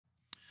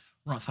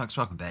Right, folks,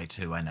 welcome back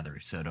to another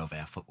episode of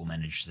our Football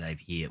Manager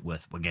Save here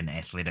with Wigan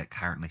Athletic,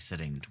 currently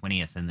sitting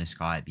 20th in the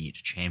Sky Bet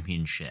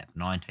Championship.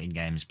 19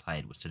 games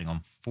played. We're sitting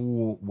on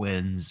 4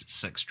 wins,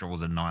 6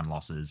 draws, and 9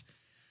 losses.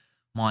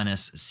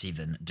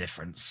 -7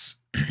 difference.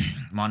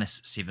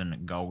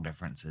 -7 goal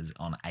differences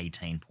on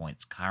 18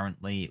 points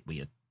currently.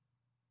 We are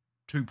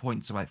 2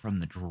 points away from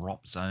the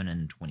drop zone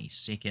in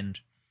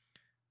 22nd.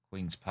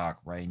 Queen's Park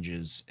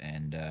Rangers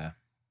and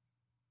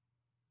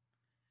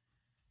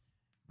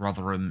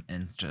Rotherham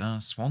and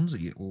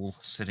Swansea all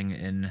sitting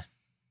in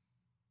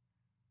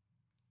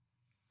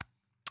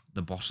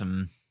the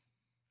bottom.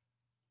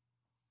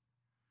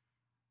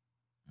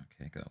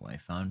 Okay, go away,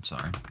 phone.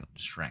 Sorry, got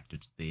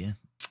distracted there.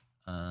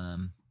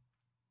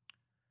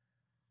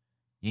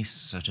 Yes,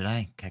 so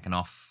today, kicking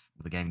off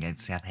with a game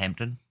against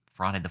Southampton,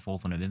 Friday the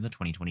 4th of November,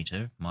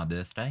 2022, my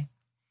birthday.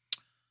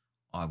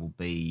 I will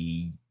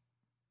be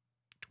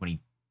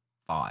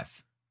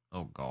 25.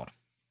 Oh, God.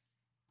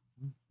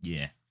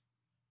 Yeah.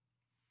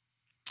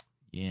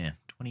 Yeah,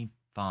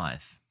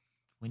 25.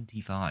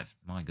 25.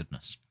 My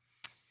goodness.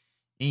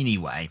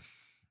 Anyway,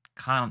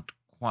 can't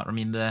quite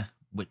remember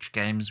which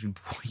games we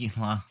brought you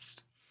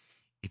last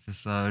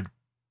episode,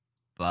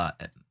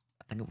 but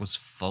I think it was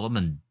Fulham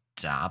and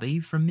Derby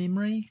from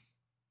memory.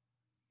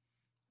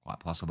 Quite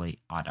possibly.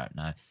 I don't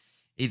know.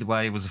 Either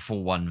way, it was a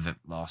 4-1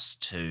 loss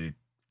to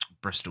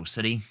Bristol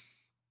City.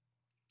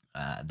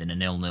 Then a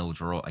 0-0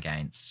 draw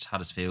against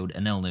Huddersfield,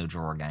 a 0-0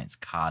 draw against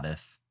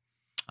Cardiff.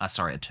 A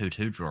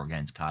 2-2 draw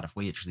against Cardiff.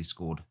 We actually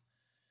scored,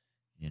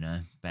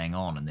 bang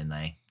on, and then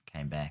they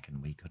came back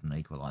and we couldn't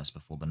equalise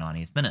before the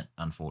 90th minute,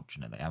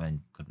 unfortunately.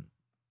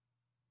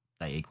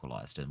 They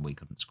equalised and we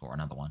couldn't score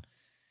another one.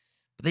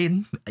 But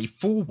then a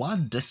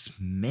 4-1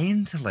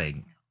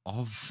 dismantling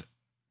of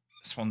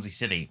Swansea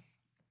City.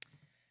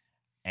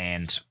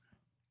 And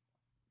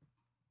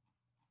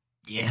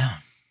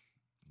yeah,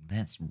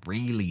 that's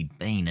really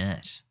been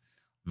it.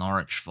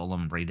 Norwich,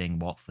 Fulham, Reading,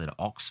 Watford,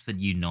 Oxford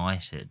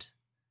United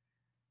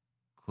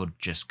could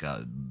just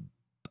go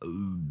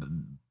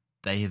boom.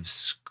 They have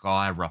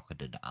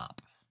skyrocketed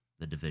up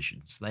the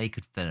divisions. They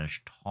could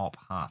finish top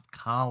half.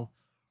 Carl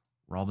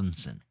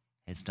Robinson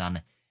has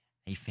done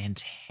a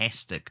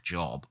fantastic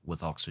job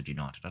with Oxford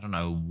United. I don't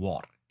know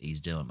what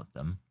he's doing with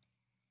them,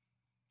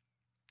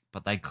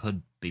 but they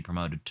could be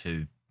promoted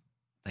to,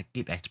 they could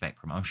get back-to-back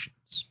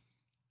promotions.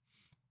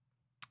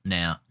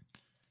 Now,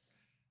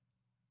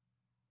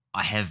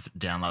 I have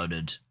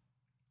downloaded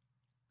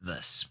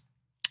this,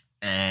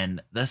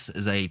 and this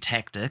is a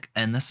tactic,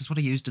 and this is what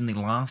I used in the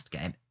last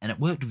game, and it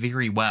worked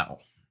very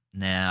well.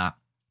 Now,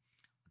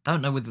 I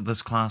don't know whether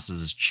this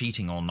classes as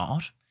cheating or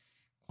not.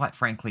 Quite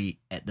frankly,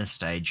 at this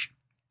stage,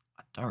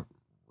 I don't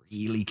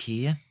really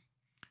care,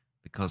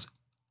 because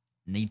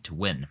I need to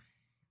win.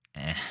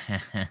 And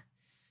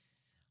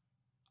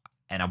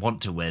I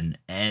want to win,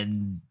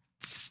 and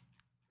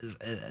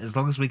as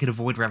long as we could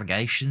avoid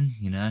relegation,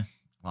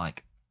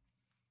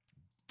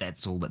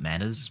 that's all that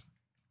matters.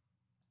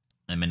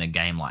 In a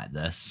game like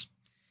this,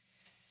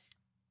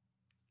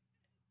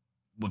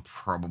 we're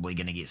probably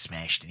going to get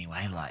smashed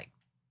anyway.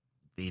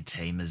 Their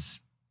team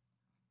is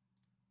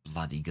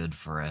bloody good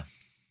for a...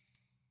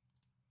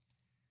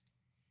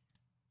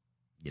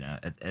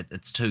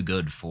 it's too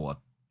good for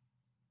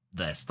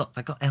this. Look,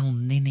 they've got El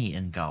Nini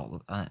in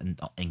goal.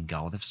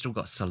 They've still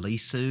got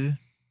Salisu.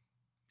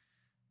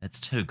 It's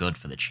too good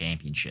for the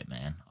championship,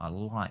 man. I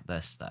like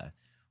this, though.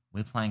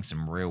 We're playing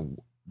some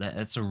real...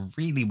 It's a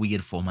really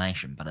weird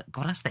formation, but it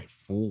got us that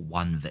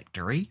 4-1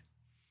 victory.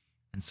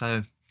 And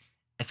so,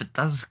 if it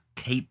does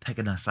keep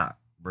picking us up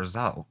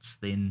results,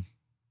 then,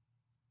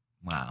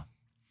 wow.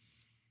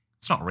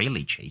 It's not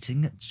really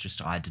cheating. It's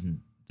just I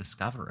didn't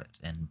discover it.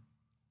 And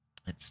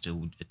it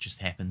just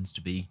happens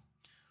to be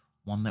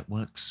one that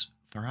works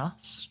for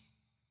us.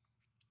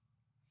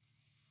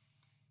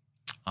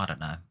 I don't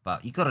know,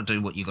 but you got to do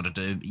what you got to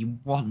do. You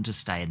want to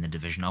stay in the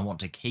division. I want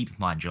to keep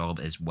my job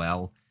as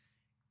well.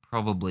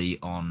 Probably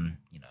on,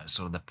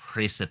 sort of the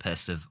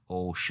precipice of,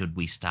 should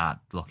we start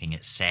looking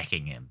at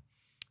sacking him?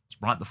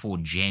 It's right before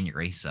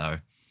January, so,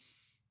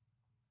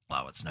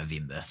 well, it's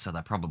November, so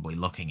they're probably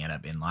looking at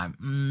it being like,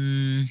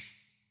 do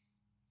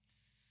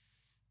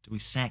we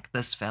sack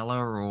this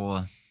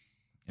fella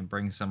and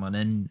bring someone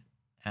in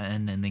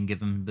and then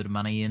give him a bit of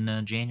money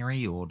in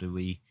January, or do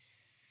we,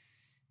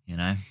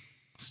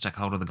 stick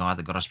hold of the guy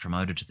that got us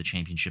promoted to the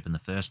championship in the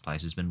first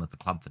place, who's been with the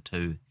club for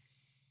two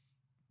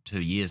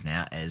years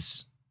now,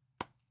 as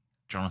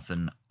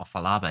Jonathan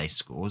Ofalabe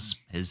scores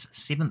his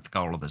 7th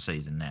goal of the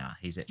season now.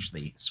 He's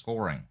actually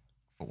scoring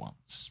for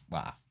once.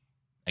 Well,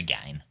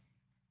 again.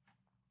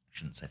 I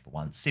shouldn't say for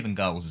once. 7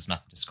 goals is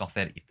nothing to scoff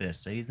at your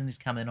first season. He's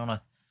come in on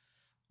a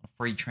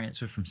free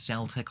transfer from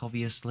Celtic,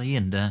 obviously,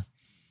 and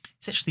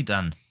he's actually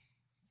done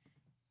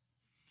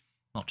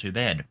not too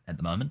bad at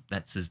the moment.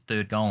 That's his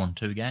 3rd goal in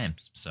 2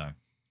 games. So,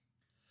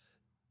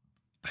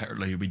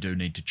 apparently we do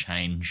need to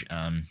change.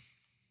 Dylan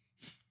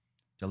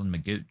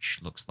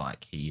Magooch looks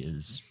like he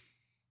is...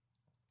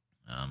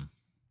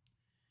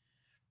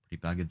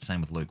 pretty buggered.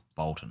 Same with Luke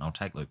Bolton. I'll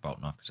take Luke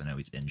Bolton off because I know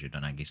he's injured,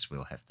 and I guess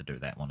we'll have to do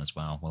that one as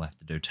well. We'll have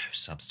to do 2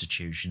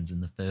 substitutions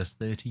in the first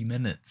 30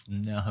 minutes.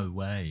 No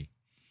way.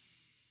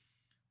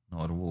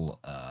 Not at all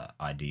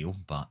ideal,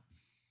 but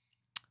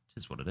it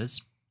is what it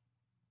is.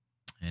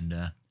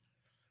 And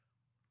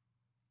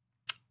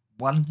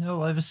 1-0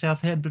 over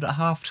Southampton at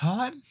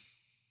half-time.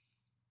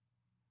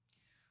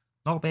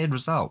 Not a bad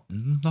result.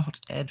 Not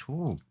at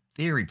all.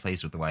 Very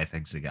pleased with the way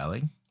things are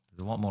going.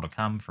 There's a lot more to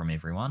come from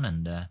everyone,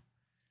 and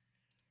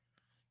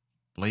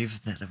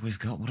believe that we've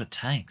got what it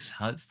takes,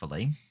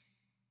 hopefully.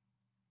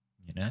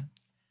 You know,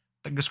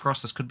 fingers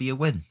crossed this could be a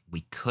win.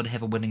 We could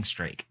have a winning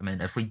streak. I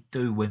mean, if we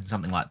do win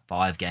something like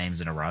 5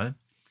 games in a row,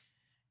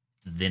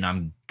 then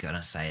I'm going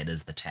to say it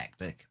is the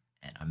tactic,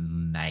 and I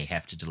may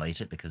have to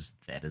delete it because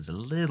that is a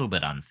little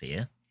bit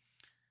unfair.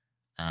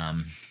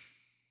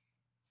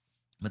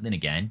 But then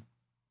again,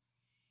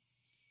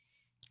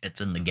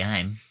 it's in the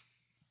game.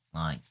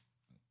 Like,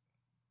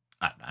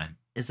 I don't know.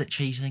 Is it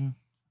cheating?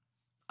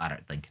 I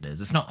don't think it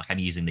is. It's not like I'm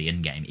using the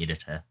in-game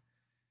editor.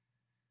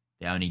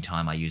 The only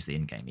time I use the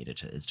in-game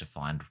editor is to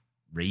find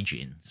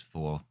regens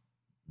for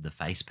the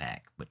face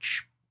pack,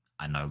 which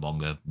I no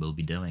longer will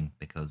be doing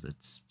because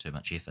it's too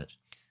much effort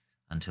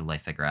until they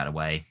figure out a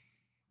way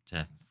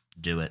to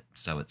do it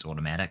so it's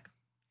automatic.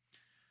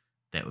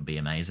 That would be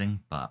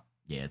amazing, but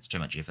yeah, it's too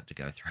much effort to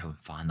go through and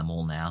find them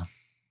all now.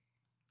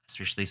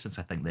 Especially since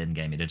I think the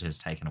in-game editor has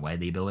taken away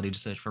the ability to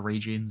search for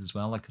regens as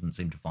well. I couldn't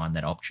seem to find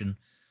that option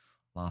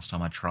last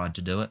time I tried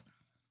to do it.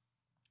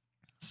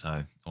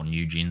 So, or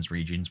new gens,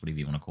 regens, whatever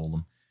you want to call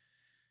them.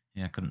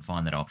 Yeah, I couldn't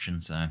find that option,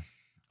 so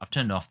I've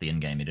turned off the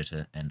in-game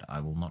editor and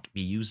I will not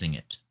be using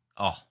it.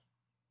 Oh.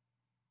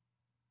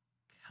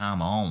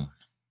 Come on.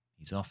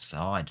 He's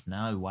offside.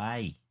 No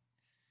way.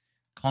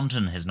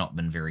 Compton has not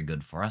been very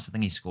good for us. I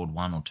think he scored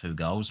 1 or 2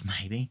 goals,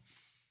 maybe.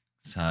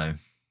 So,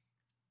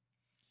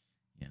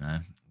 you know,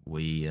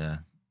 we...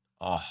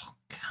 oh,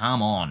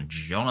 come on.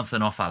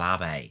 Jonathan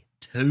Ofalabe.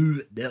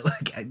 2-0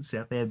 against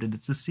Southampton.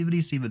 It's the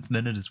 77th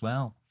minute as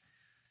well.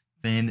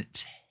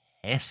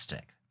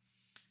 Fantastic.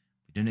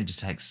 We do need to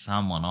take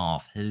someone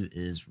off. Who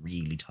is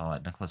really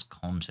tired? Nicholas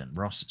Compton.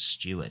 Ross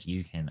Stewart,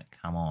 you can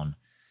come on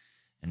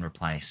and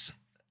replace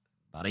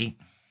buddy.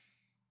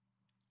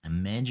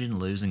 Imagine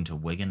losing to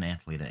Wigan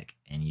Athletic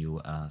and you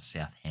are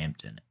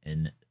Southampton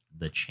in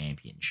the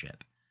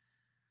Championship.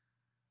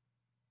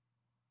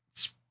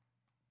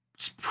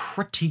 It's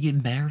pretty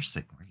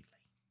embarrassing, really.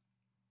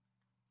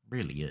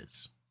 Really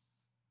is.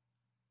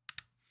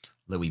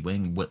 Louis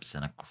Wing whips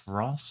in a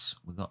cross.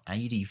 We've got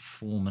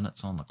 84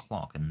 minutes on the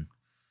clock, and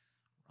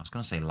I was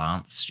going to say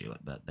Lance Stewart,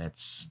 but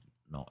that's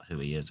not who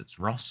he is. It's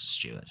Ross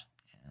Stewart.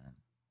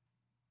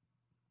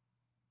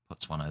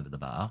 Puts one over the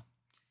bar.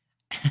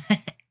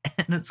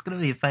 And it's going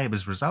to be a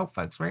famous result,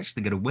 folks. We're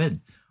actually going to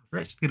win. We're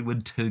actually going to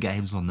win 2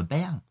 games on the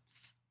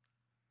bounce.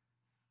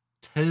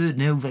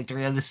 2-0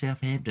 victory over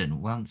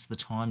Southampton once the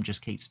time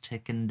just keeps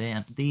ticking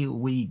down. There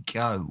we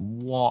go.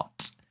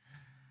 What?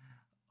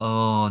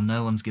 Oh,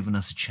 no one's given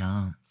us a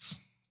chance.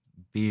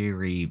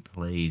 Very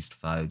pleased,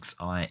 folks.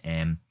 I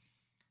am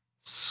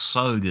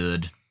so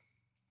good.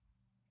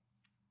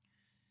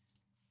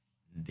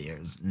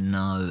 There's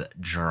no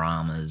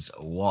dramas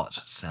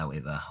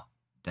whatsoever.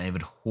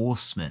 David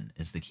Horseman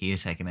is the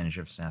caretaker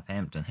manager of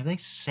Southampton. Have they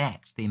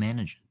sacked their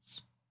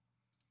managers?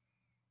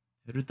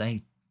 Who did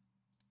they...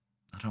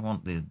 I don't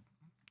want the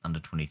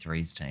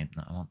under-23s team.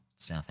 No, I want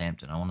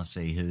Southampton. I want to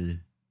see who...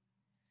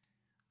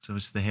 So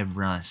they have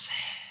Ralph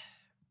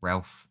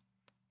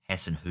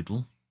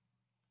Hasenhüttl,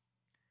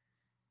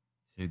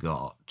 who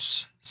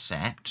got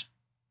sacked.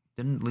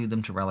 Didn't lead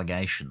them to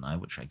relegation, though,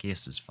 which I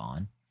guess is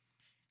fine.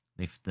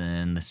 Left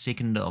in the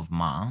 2nd of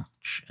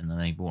March, and then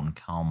they brought in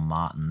Carl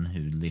Martin,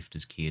 who left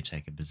his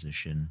caretaker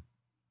position.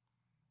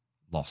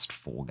 Lost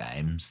 4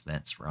 games.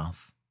 That's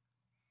rough.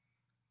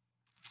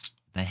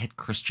 They had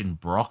Christian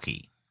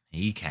Brockie.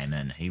 He came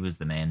in. He was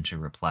the man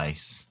to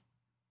replace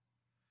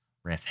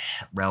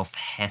Ralph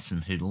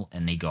Hasenhüttl,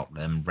 and he got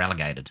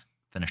relegated.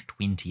 Finished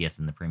 20th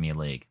in the Premier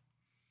League.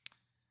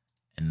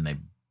 And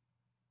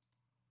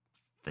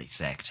they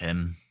sacked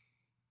him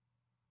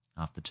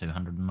after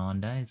 209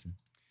 days.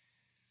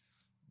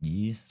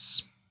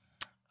 Yes.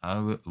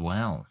 Oh,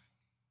 well.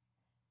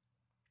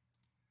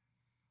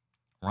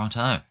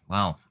 Righto.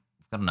 Well,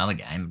 we've got another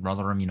game.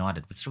 Rotherham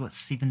United. We've still got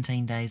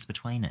 17 days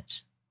between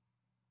it.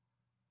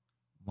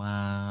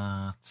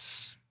 What?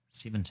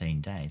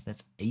 17 days?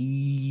 That's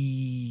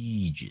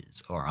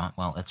ages. All right.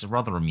 Well, it's a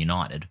Rotherham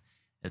United.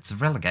 It's a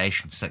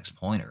relegation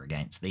 6-pointer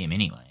against them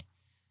anyway.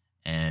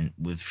 And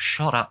we've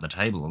shot up the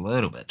table a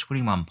little bit.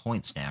 21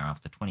 points now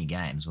after 20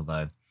 games,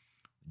 although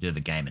we do have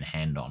a game in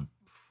hand on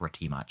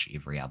pretty much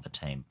every other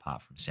team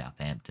apart from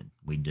Southampton.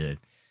 We do.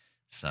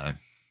 So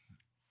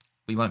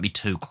we won't be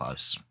too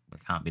close. We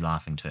can't be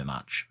laughing too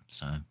much.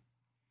 So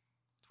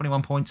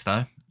 21 points,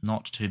 though.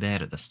 Not too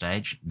bad at this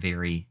stage.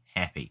 Very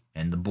happy.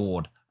 And the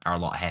board are a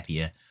lot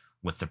happier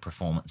with the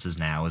performances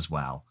now as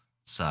well.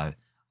 So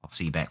I'll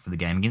see you back for the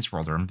game against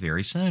Rotherham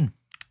very soon.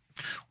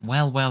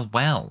 Well, well,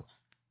 well.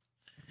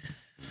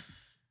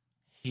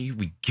 Here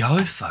we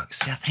go, folks.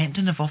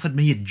 Southampton have offered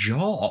me a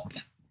job.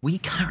 We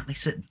currently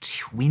sit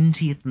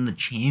 20th in the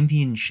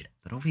championship,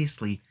 but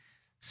obviously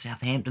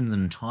Southampton's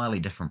an entirely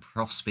different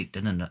prospect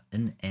in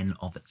and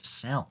of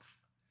itself.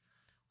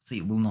 So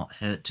it will not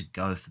hurt to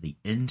go for the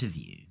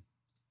interview.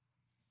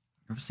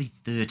 Obviously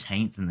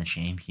 13th in the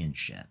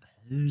championship.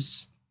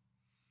 Who's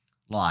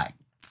like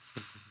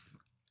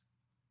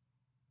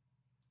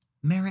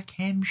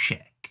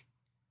Marrakemshek?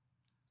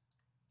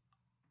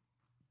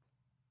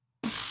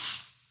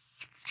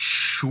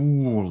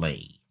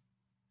 Surely.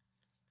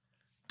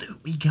 Do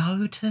we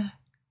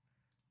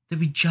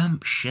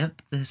jump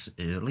ship this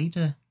early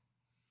to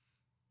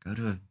go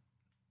to a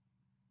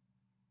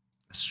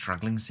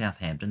struggling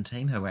Southampton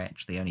team who are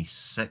actually only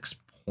 6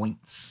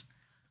 points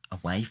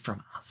away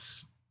from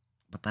us?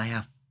 But they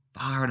are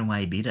far and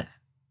away better.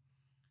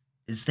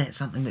 Is that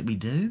something that we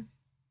do?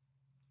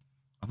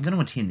 I'm going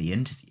to attend the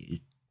interview.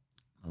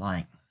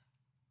 Like,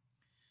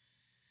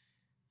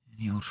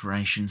 any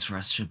alterations for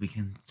us should we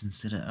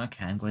consider?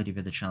 Okay, I'm glad you've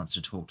had the chance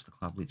to talk to the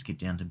club. Let's get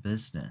down to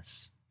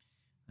business.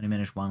 Only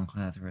managed one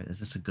clear through. Is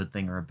this a good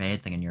thing or a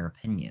bad thing in your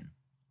opinion?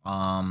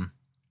 To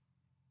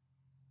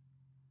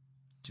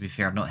be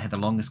fair, I've not had the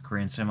longest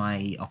career, and so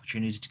my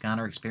opportunity to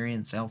garner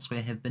experience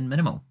elsewhere have been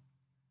minimal.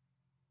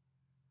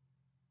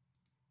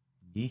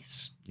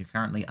 Yes, you're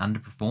currently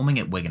underperforming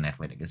at Wigan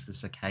Athletic. Is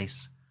this a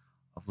case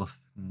of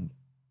looking to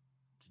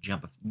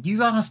jump?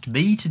 You asked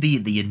me to be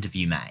at the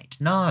interview, mate.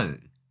 No.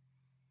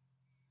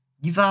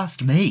 You've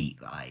asked me,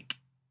 like.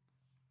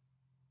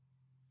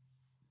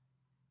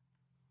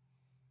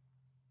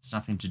 It's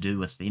nothing to do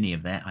with any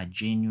of that. I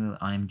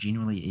am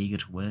genuinely eager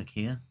to work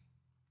here.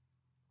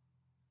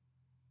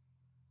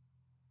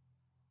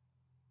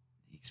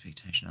 The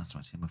expectation asked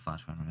my team of 5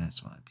 to 100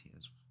 minutes while my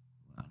peers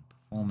were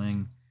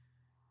underperforming.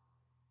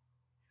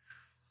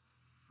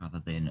 Rather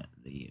than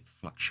the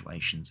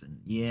fluctuations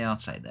in, yeah, I'll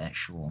say that,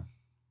 sure.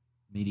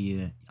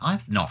 Media,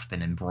 I've not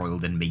been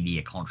embroiled in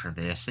media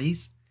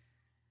controversies.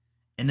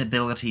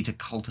 Inability to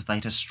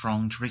cultivate a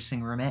strong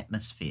dressing room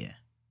atmosphere.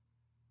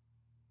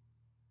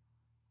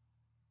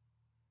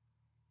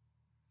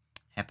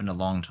 Happened a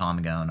long time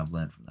ago and I've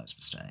learned from those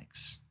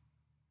mistakes.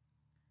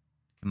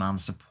 Command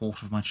the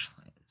support of my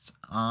players.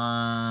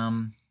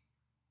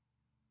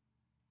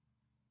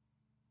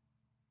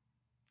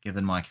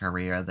 Given my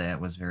career,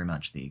 that was very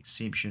much the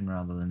exception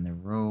rather than the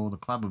rule. The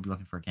club would be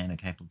looking for a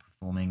candidate capable of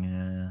performing.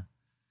 Are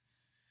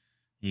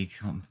you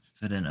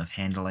confident of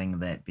handling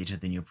that better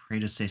than your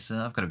predecessor?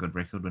 I've got a good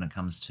record when it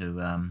comes to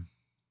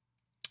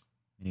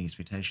meeting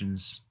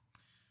expectations.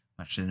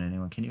 Much sooner than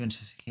anyone. Can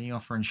you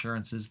offer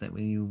insurances that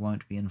we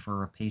won't be in for a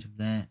repeat of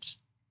that?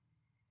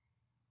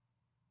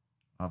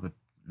 I've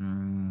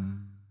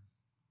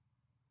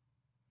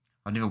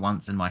never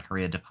once in my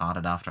career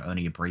departed after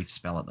only a brief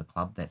spell at the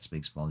club. That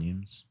speaks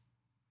volumes.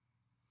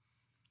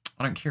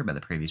 I don't care about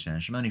the previous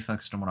manager. I'm only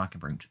focused on what I can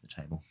bring to the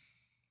table.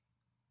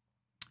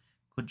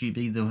 Could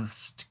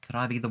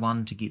I be the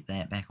one to get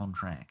that back on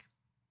track?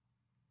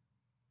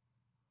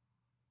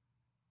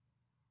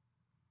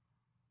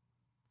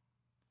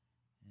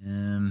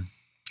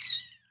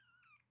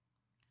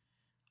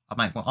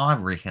 I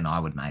reckon I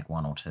would make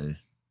 1 or 2.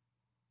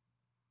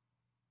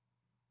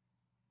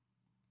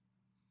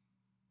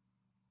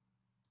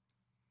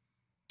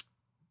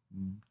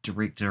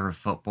 Director of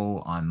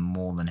football, I'm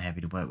more than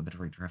happy to work with the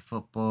director of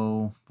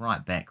football.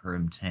 Right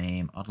backroom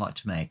team, I'd like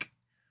to make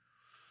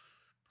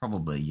I'd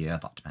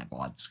like to make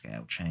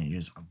wide-scale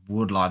changes. I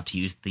would like to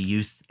use the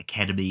youth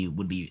academy.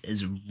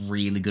 Is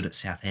really good at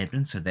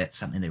Southampton, so that's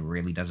something that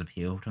really does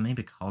appeal to me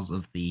because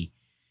of the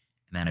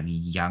amount of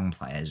young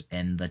players,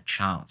 and the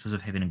chances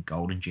of having a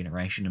golden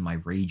generation in my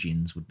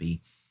regions would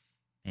be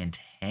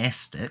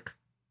fantastic.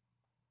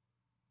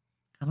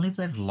 I believe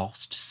they've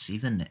lost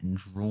 7 and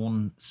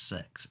drawn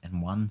 6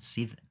 and won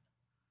 7.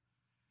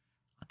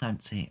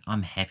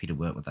 I'm happy to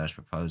work with those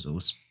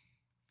proposals.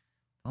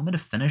 I want me to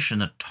finish in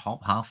the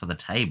top half of the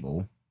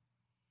table.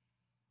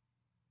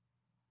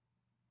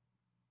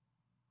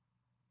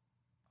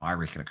 I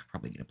reckon I could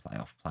probably get a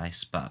playoff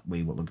place, but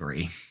we will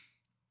agree.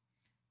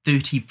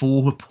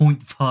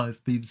 34.5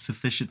 being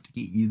sufficient to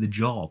get you the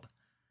job.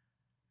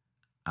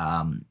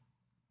 I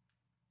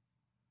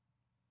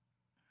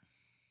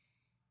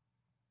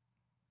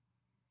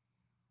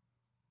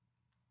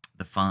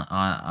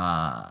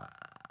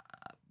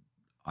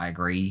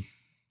agree.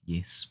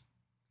 Yes.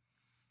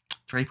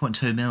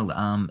 3.2 mil.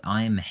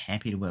 I am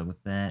happy to work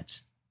with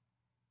that.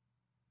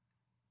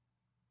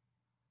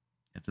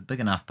 It's a big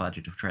enough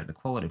budget to attract the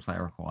quality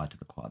player required to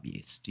the club.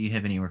 Yes. Do you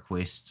have any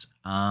requests?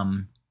 I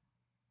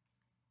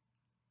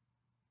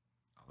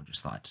would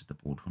just like the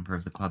board to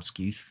improve the club's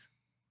youth.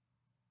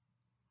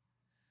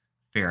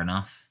 Fair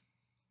enough.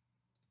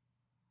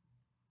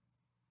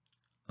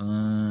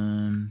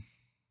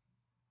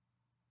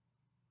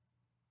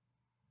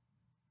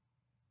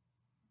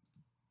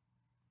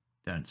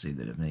 Don't see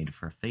that of need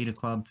for a feeder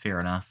club. Fair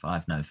enough. I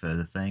have no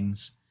further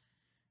things.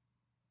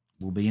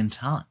 We'll be in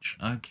touch.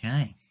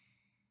 Okay.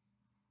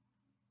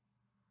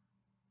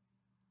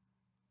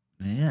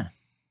 Yeah. A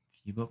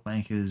few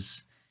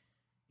bookmakers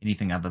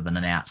anything other than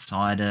an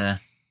outsider.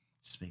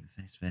 Speaking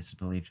face-to-face is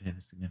believed to have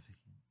a significant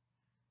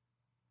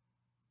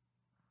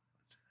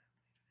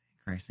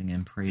increasing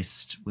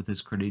impressed with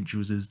his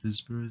credentials as the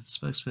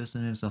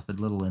spokesperson has offered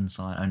little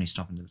insight, only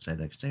stopping to say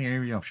that considering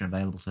every option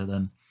available to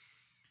them.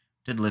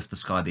 Did lift the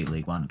Sky B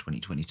League 1 in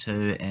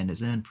 2022 and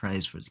has earned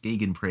praise for his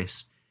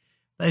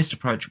gegenpress-based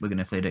approach at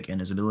Wigan Athletic, and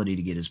his ability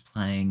to get his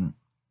playing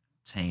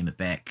team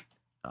back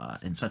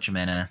in such a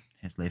manner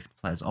has left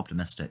players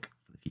optimistic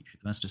for the future.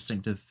 The most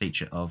distinctive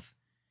feature of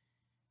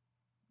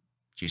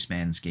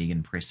Jessman's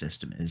gegenpress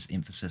system is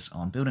emphasis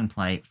on building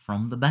play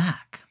from the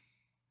back.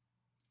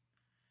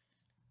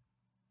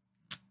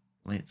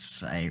 Let's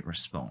say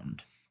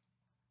respond.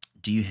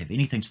 Do you have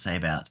anything to say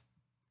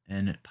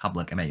in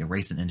public about your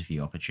recent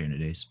interview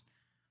opportunities?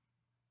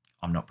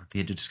 I'm not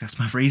prepared to discuss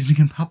my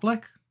reasoning in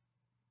public.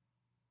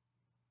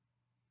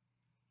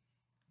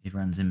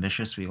 Everyone's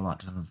ambitious. We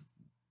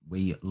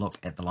look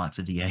at the likes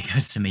of Diego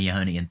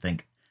Simeone and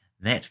think,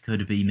 that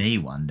could be me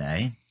one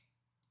day.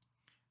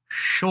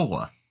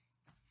 Sure.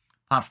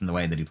 Apart from the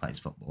way that he plays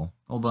football.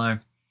 Although,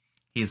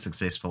 he is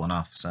successful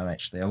enough, so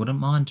actually I wouldn't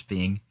mind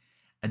being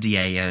a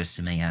Diego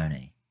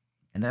Simeone.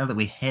 And now that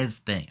we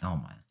have been... Oh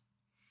my...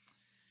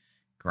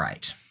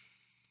 Great.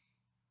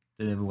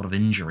 Did have a lot of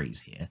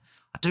injuries here.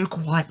 I do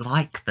quite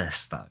like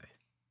this, though.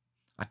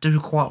 I do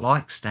quite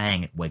like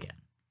staying at Wigan.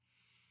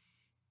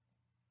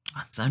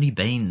 It's only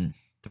been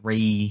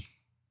three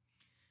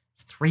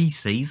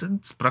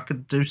seasons, but I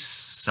could do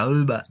so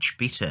much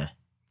better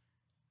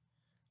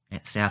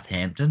at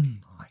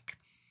Southampton.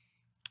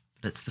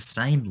 But it's the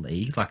same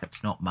league.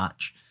 It's not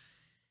much.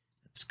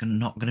 It's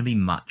not going to be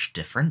much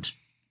different.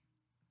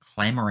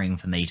 Clamouring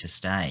for me to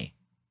stay.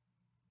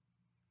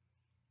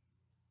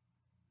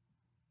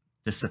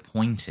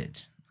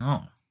 Disappointed.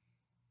 Oh.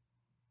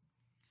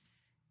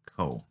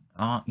 Cool.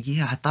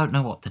 Yeah, I don't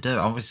know what to do.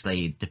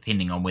 Obviously,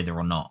 depending on whether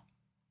or not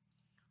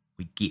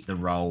we get the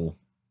role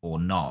or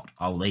not,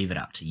 I'll leave it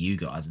up to you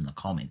guys in the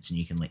comments and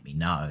you can let me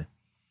know.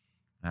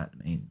 I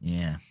mean,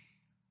 yeah.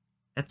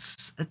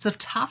 It's a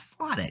tough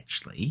one,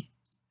 actually.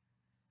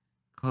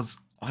 Because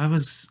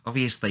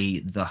obviously,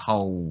 the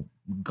whole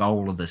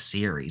goal of the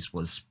series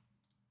was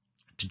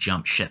to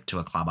jump ship to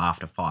a club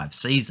after 5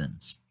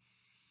 seasons.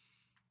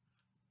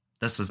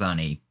 This is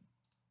only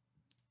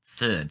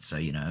 3rd, so,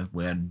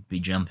 we'd be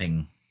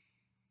jumping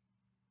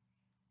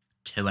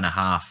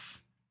 2.5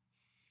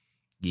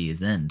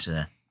 years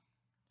into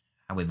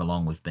however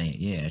long we've been.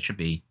 Yeah, it should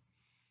be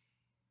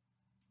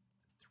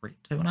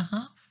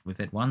 2.5. We've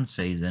had 1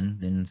 season,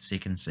 then the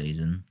 2nd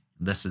season.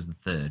 This is the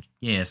 3rd.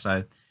 Yeah,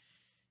 so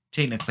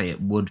technically it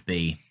would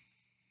be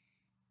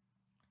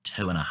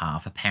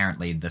 2.5.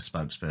 Apparently the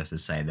spokespersons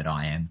say that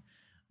I am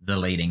the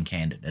leading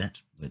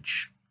candidate,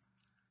 which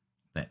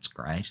that's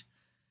great.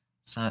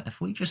 So if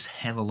we just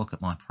have a look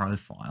at my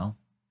profile,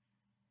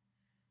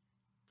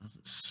 does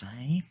it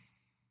say?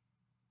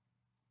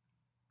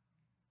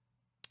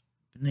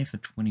 Been there for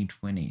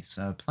 2020,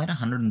 so I played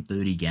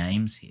 130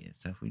 games here.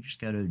 So if we just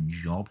go to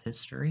job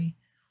history,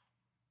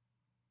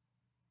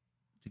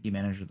 Tiki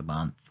Manager of the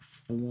Month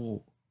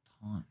 4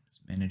 times,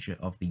 Manager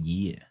of the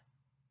Year,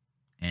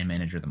 and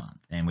Manager of the Month,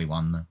 and we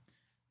won the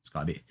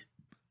Sky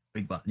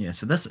Big Button. Yeah,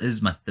 so this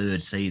is my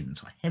 3rd season,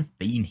 so I have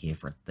been here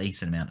for a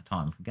decent amount of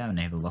time. If we go and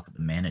have a look at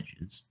the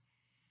managers,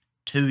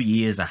 2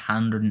 years,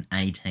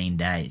 118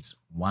 days,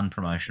 1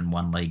 promotion,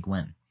 1 league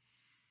win.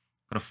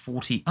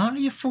 Got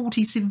only a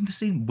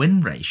 47%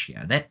 win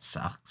ratio. That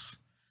sucks.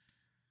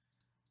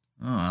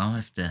 Oh, I'll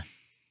have to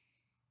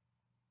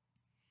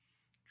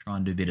try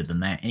and do better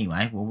than that.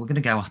 Anyway, well, we're going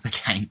to go up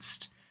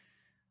against,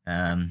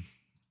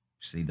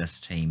 see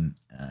this team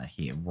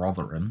here,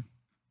 Rotherham.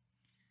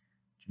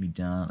 Jimmy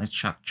Dunn. Let's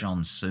chuck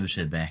John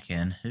Suter back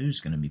in.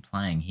 Who's going to be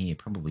playing here?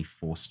 Probably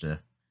Forster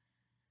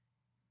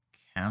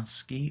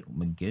Karski or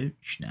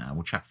Magooch. No,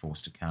 we'll chuck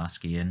Forster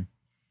Karski in.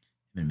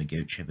 Him and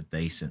Magooch have a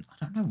decent... I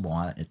don't know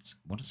why it's...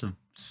 What is a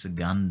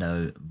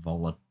Segundo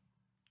Volatile?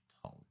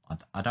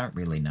 I don't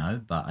really know,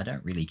 but I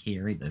don't really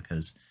care either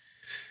because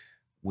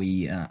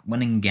we are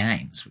winning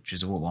games, which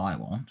is all I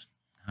want.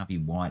 Harvey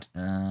White.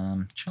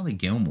 Charlie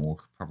Gilmore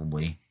could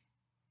probably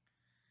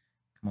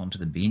come onto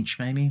the bench,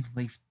 maybe.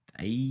 Leaf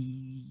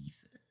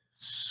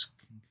Davis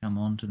can come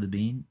onto the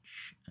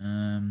bench.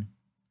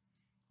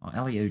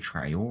 Elio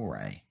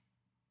Traore.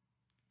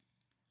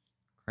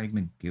 Craig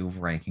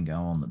McGilvray can go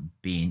on the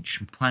bench.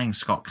 I'm playing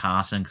Scott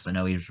Carson because I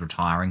know he was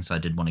retiring, so I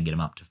did want to get him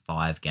up to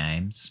 5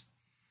 games.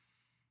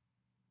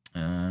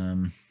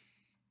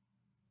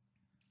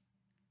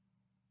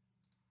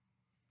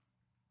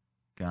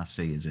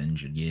 Garcia's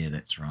injured. Yeah,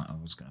 that's right. I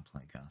was going to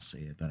play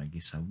Garcia, but I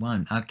guess I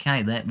won't.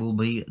 Okay, that will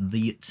be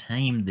the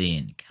team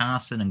then.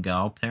 Carson and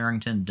goal.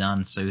 Parrington,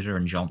 Dunn, Suter,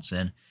 and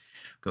Johnson.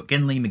 Got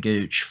Ginley,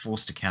 Magooch,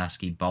 Forster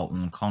Karski,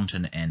 Bolton,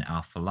 Compton, and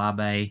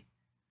Afalabe,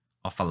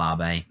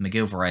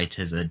 McGilvray,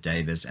 Tizard,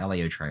 Davis,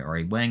 Elio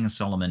Traore, Wing,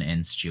 Solomon,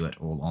 and Stewart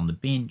all on the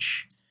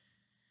bench.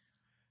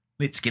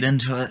 Let's get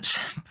into it.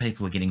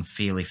 People are getting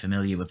fairly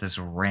familiar with this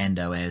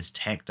rando-as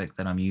tactic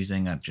that I'm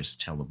using. I just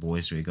tell the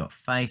boys we've got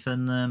faith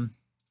in them.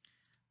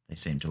 They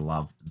seem to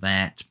love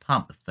that.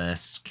 Pump the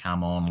fist.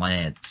 Come on,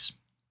 lads.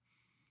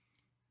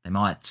 They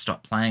might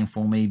stop playing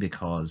for me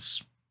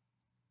because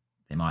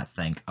they might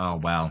think, oh,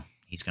 well,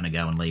 he's going to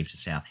go and leave to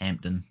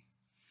Southampton,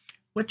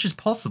 which is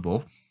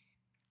possible.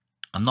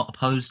 I'm not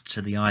opposed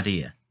to the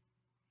idea.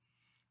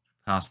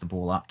 Pass the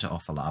ball up to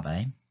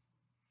Ofalave.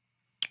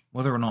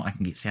 Whether or not I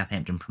can get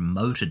Southampton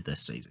promoted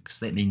this season, because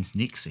that means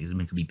next season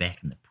we could be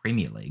back in the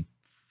Premier League.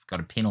 Got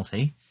a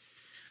penalty.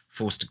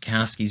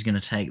 Forster-Karski's going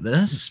to take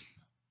this.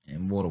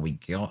 And what do we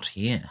got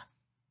here?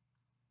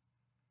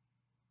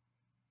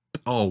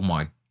 Oh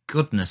my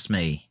goodness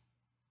me.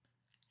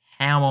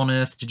 How on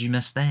earth did you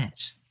miss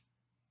that?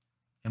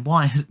 And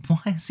why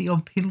is he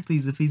on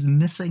penalties if he's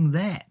missing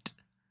that?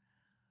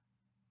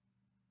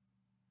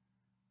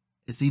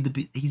 Is he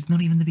he's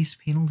not even the best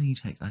penalty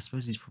taker. I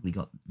suppose he's probably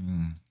got...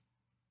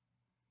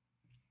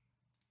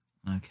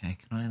 Okay,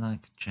 can I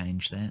like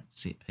change that?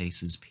 Set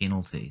pieces,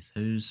 penalties.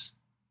 Who's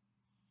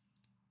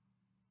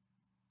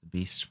the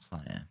best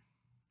player?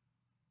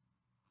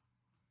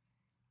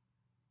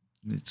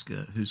 Let's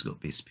go. Who's got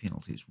best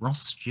penalties?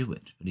 Ross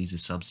Stewart, but he's a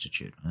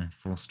substitute.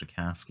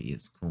 Forster-Karski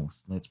is, of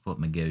course. Let's put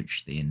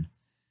Magooch then.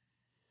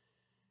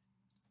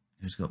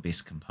 Who's got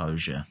best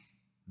composure?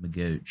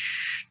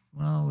 Magooch.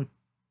 Well,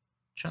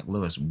 Chuck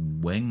Lewis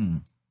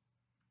wing.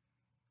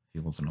 If he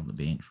wasn't on the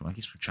bench, well, I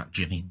guess we'll chuck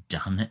Jimmy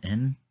Dunn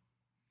in.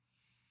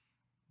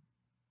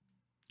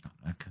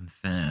 I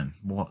confirm.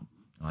 What?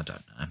 I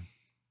don't know.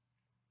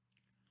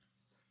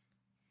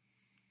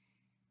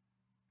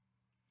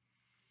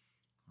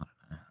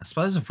 I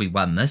suppose if we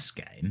won this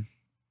game,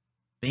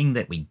 being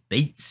that we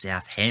beat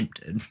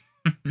Southampton,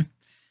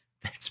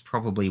 that's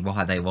probably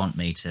why they want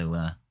me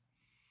to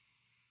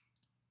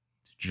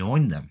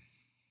join them.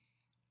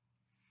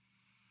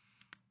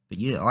 But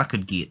yeah, I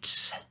could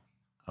get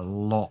a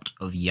lot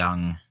of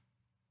young...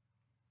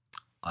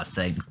 I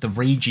think the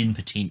regen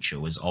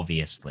potential is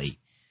obviously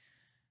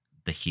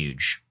the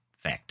huge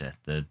factor.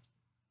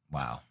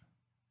 Wow.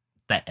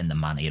 That and the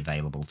money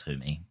available to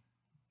me.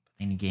 But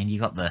then again, you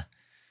got the...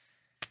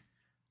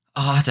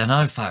 Oh, I don't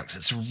know, folks.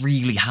 It's a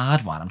really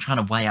hard one. I'm trying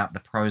to weigh up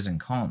the pros and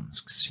cons.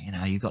 Because, you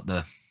know, you got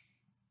the...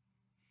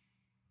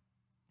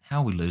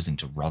 How are we losing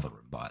to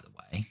Rotherham, by the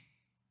way?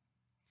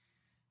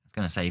 I was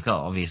going to say, you've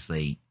got,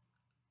 obviously,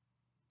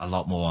 a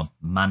lot more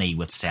money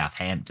with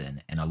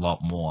Southampton and a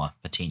lot more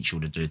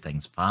potential to do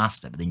things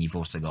faster. But then you've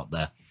also got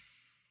the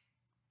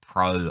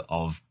pro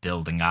of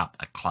building up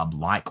a club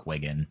like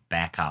Wigan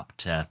back up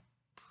to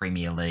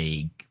Premier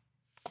League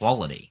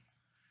quality.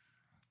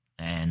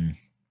 And...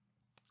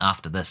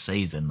 after this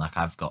season, like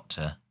I've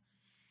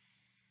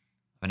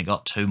only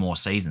got 2 more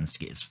seasons to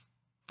get as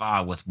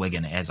far with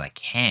Wigan as I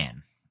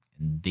can,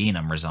 and then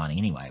I'm resigning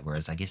anyway.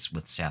 Whereas I guess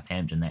with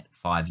Southampton, that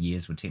 5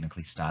 years would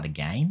technically start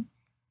again.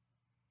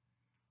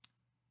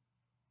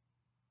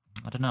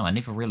 I don't know. I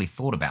never really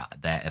thought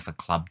about that if a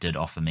club did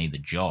offer me the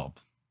job,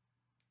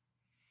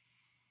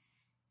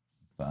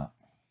 but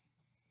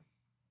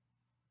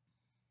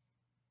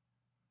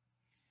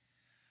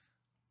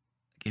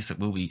I guess it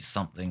will be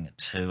something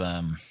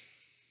to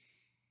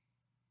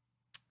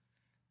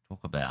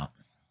talk about.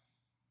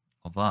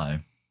 Although,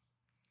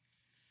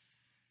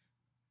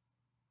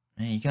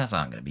 you guys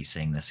aren't going to be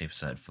seeing this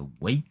episode for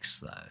weeks,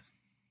 though.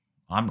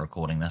 I'm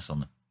recording this on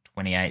the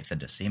 28th of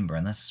December,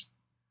 and this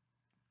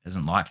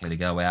isn't likely to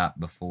go out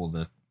before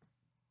the...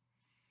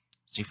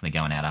 It's definitely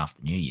going out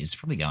after New Year's. It's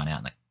probably going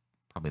out in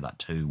probably like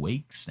 2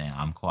 weeks now.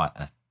 I'm quite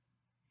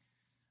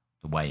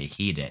the way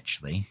ahead,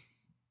 actually.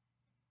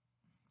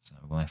 So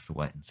we'll have to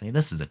wait and see.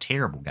 This is a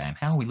terrible game.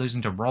 How are we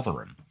losing to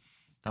Rotherham?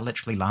 They're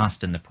literally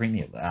last in the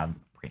Premier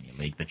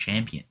League, the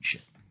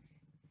Championship.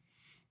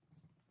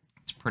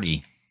 It's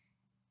pretty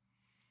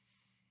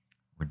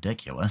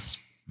ridiculous.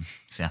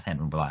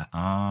 Southampton will be like,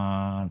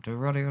 do we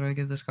really got to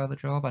give this guy the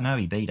job? I know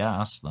he beat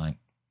us, but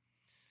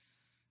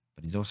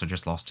he's also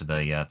just lost to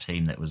the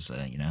team that was,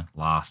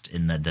 last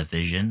in the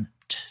division.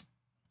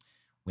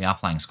 We are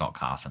playing Scott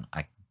Carson.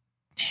 I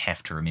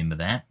have to remember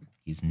that.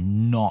 He's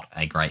not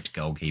a great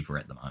goalkeeper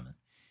at the moment.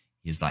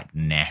 He's like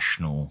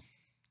National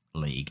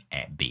League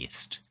at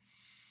best.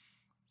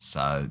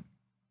 So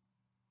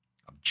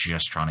I'm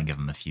just trying to give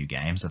him a few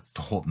games. I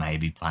thought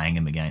maybe playing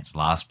him against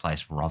last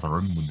place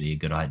Rotherham would be a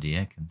good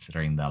idea,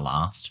 considering they're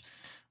last.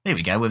 There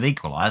we go, we've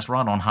equalised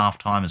right on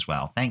half-time as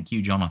well. Thank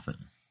you,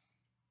 Jonathan.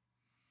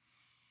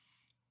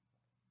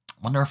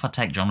 I wonder if I'd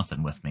take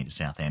Jonathan with me to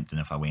Southampton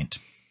if I went.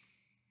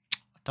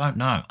 I don't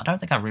know. I don't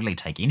think I really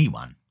take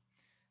anyone,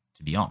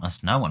 to be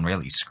honest. No one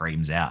really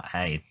screams out,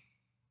 hey,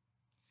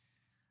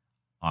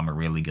 I'm a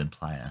really good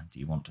player. Do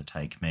you want to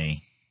take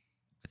me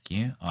with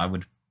you? I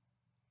would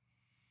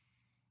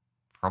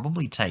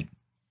probably take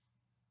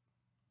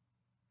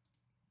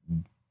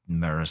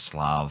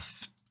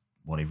Miroslav,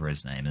 whatever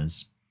his name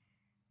is,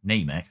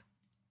 Nemec.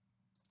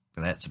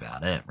 But that's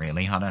about it,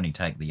 really. I'd only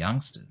take the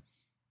youngsters.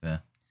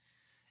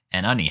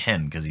 And only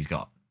him, because he's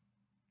got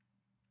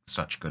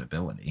such good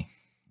ability.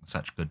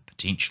 Such good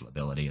potential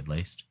ability, at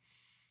least.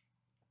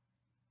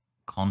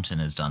 Conton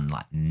has done,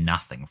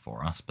 nothing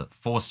for us. But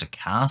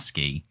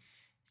Forster-Karski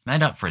He's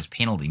made up for his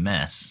penalty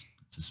miss.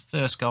 It's his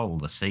first goal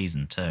of the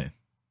season too.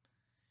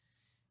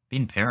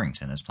 Ben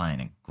Purrington is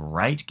playing a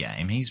great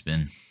game. He's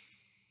been,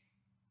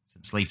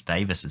 since Leif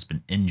Davis has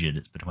been injured,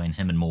 it's between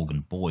him and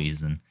Morgan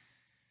Boys, and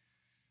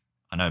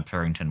I know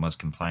Purrington was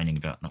complaining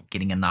about not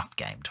getting enough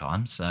game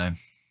time, so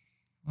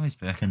he's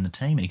back in the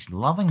team and he's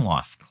loving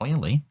life,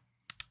 clearly.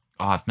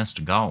 Oh, I've missed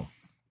a goal.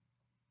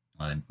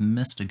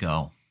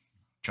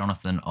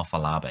 Jonathan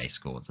Ofalabe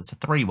scores. It's a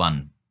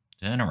 3-1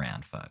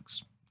 turnaround,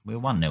 folks. We're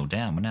 1-0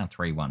 down. We're now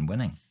 3-1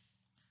 winning.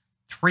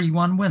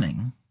 3-1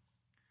 winning?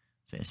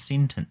 Is that a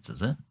sentence,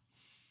 is it?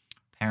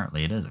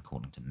 Apparently it is,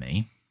 according to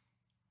me.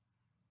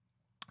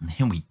 And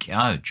there we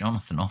go.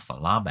 Jonathan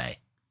Ofalabe.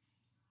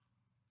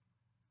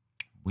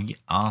 We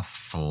are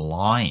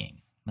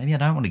flying. Maybe I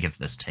don't want to give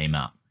this team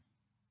up.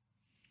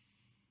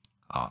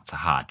 Oh, it's a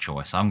hard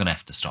choice. I'm going to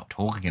have to stop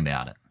talking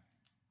about it.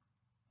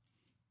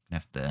 I'm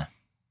going to have to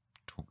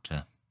talk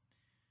to,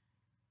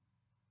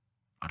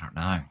 I don't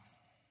know,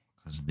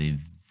 because the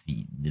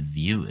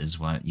viewers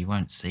you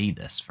won't see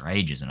this for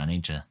ages, and I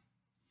need to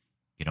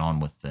get on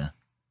with the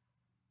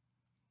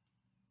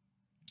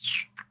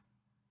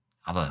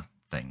other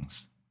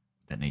things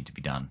that need to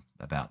be done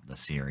about the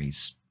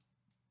series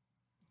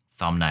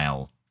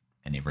thumbnail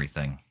and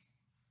everything.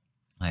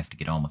 I have to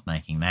get on with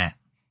making that,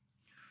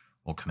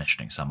 or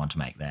commissioning someone to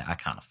make that. I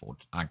can't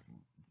afford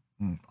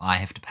I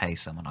have to pay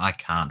someone. I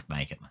can't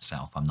make it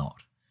myself. I don't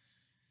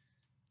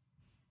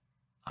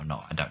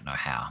know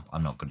how.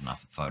 I'm not good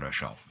enough at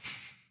Photoshop.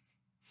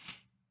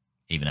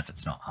 Even if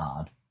it's not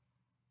hard.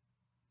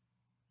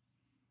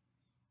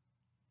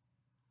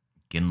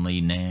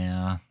 Ginley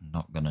now.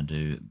 Not going to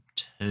do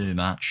too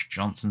much.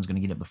 Johnson's going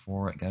to get it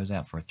before it goes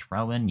out for a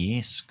throw-in.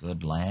 Yes,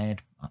 good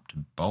lad. Up to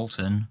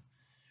Bolton.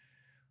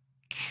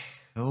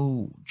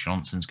 Cool.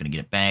 Johnson's going to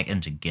get it back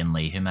into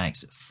Ginley, who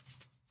makes it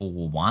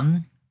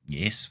 4-1.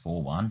 Yes,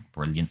 4-1.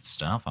 Brilliant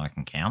stuff. I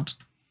can count.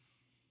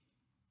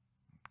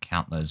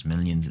 Count those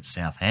millions at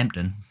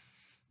Southampton.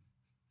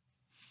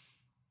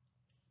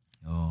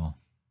 Oh.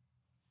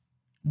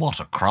 What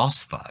a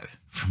cross, though.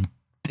 From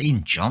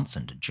Ben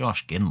Johnson to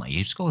Josh Ginley,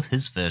 who scores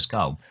his first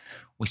goal.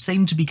 We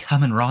seem to be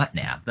coming right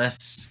now.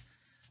 This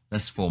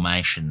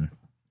formation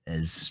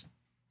is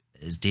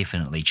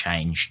definitely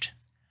changed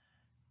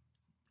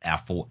our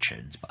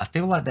fortunes. But I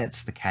feel like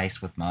that's the case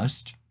with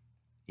most.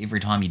 Every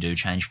time you do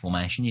change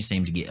formation, you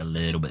seem to get a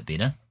little bit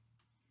better.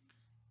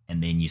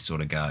 And then you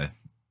sort of go,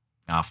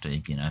 after,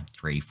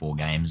 3-4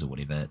 games or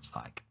whatever, it's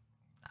like,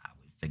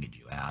 we figured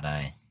you out,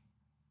 eh?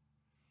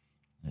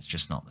 It's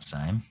just not the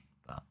same.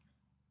 But,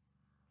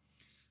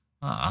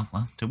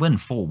 well, to win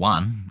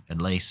 4-1,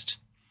 at least,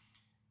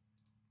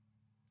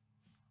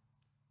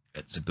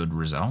 it's a good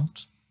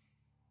result.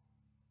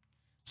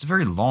 It's a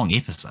very long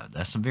episode,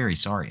 this. I'm very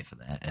sorry for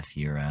that if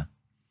you're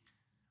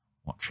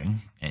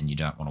watching and you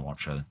don't want to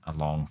watch a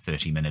long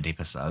 30-minute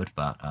episode,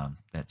 but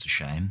that's a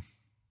shame.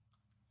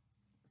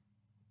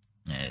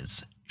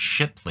 As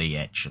Shipley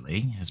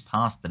actually has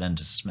passed it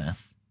into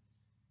Smith,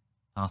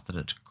 passed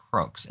it to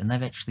Crooks, and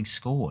they've actually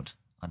scored.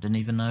 I didn't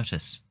even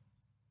notice.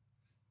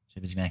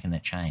 Too busy making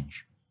that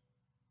change.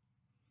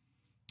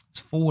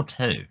 It's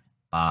 4-2,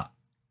 but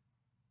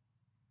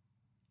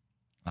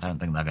I don't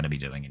think they're going to be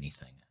doing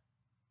anything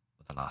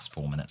with the last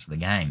 4 minutes of the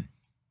game.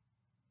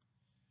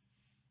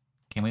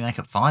 Can we make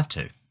it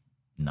 5-2?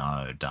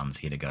 No, Dunn's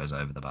header goes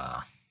over the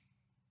bar.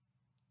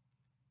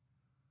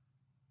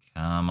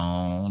 Come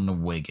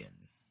on, Wigan.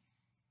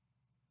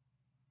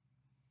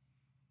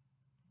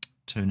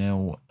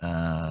 2-0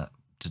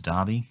 to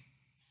Derby.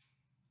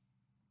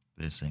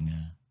 Versing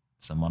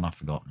someone, I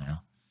forgot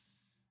now.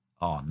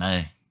 Oh,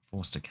 no.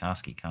 Forster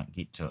Karski can't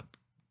get to it.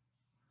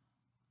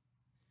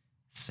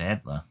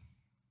 Sadler.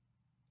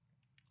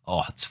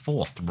 Oh, it's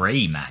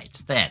 4-3,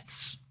 mate.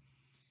 That's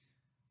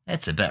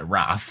a bit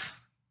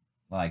rough.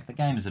 Like, the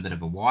game is a bit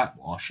of a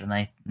whitewash,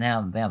 and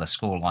now the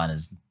scoreline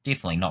is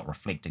definitely not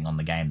reflecting on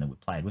the game that we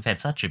played. We've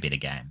had such a better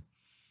game.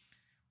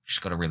 We've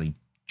just got a really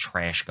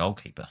trash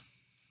goalkeeper.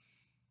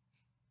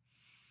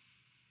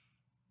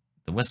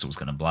 The whistle's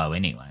going to blow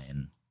anyway,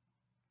 and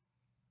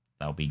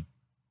they'll be,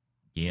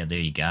 yeah, there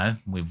you go.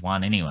 We've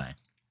won anyway.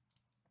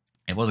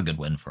 It was a good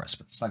win for us,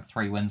 but it's like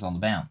 3 wins on the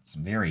bounce.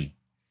 I'm very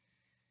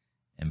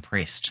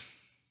impressed.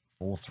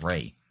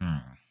 4-3.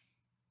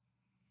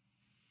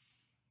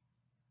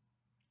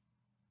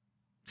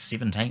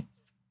 17th.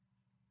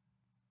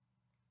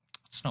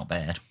 It's not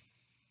bad.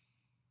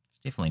 It's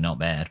definitely not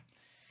bad.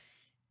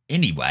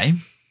 Anyway,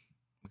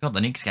 we got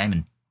the next game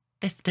in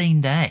 15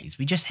 days.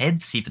 We just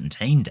had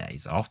 17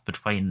 days off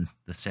between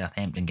the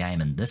Southampton game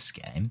and this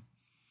game.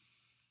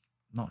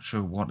 Not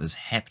sure what is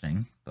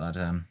happening, but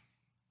oh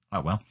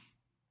well.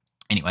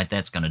 Anyway,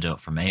 that's going to do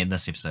it for me.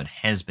 This episode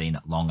has been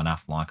long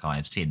enough, like I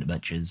have said,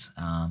 bitches.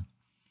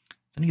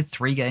 It's only got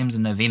 3 games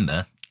in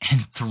November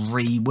and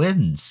 3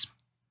 wins.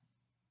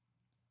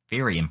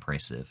 Very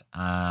impressive.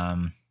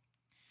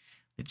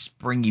 Let's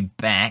bring you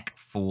back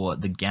for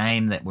the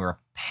game that we're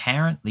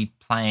apparently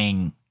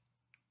playing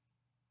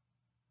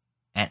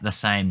at the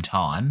same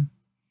time.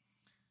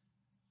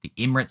 the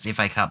Emirates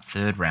FA Cup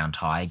third round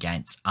tie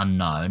against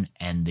Unknown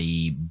and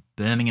the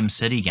Birmingham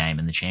City game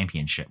in the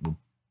Championship. We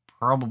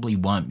probably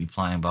won't be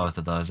playing both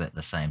of those at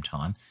the same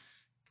time.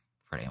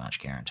 Pretty much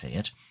guarantee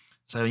it.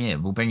 So yeah,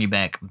 we'll bring you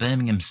back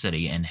Birmingham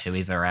City and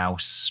whoever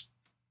else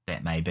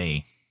that may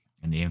be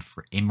in the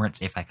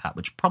Emirates FA Cup,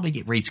 which will probably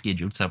get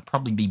rescheduled, so it'll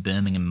probably be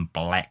Birmingham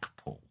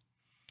Blackpool,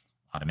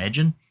 I'd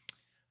imagine.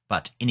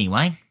 But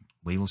anyway,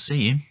 we will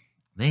see you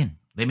then.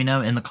 Let me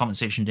know in the comment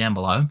section down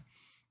below,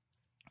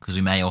 because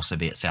we may also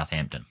be at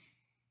Southampton,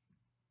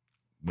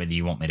 whether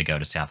you want me to go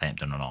to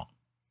Southampton or not.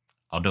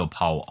 I'll do a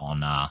poll on...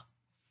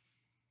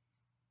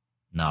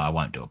 No, I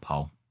won't do a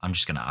poll. I'm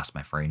just going to ask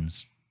my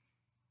friends.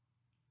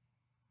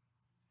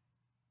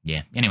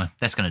 Yeah, anyway,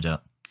 that's going to do it.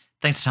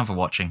 Thanks a ton for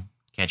watching.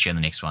 Catch you in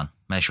the next one.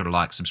 Make sure to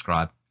like,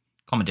 subscribe,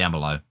 comment down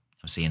below.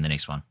 I'll see you in the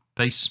next one.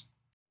 Peace.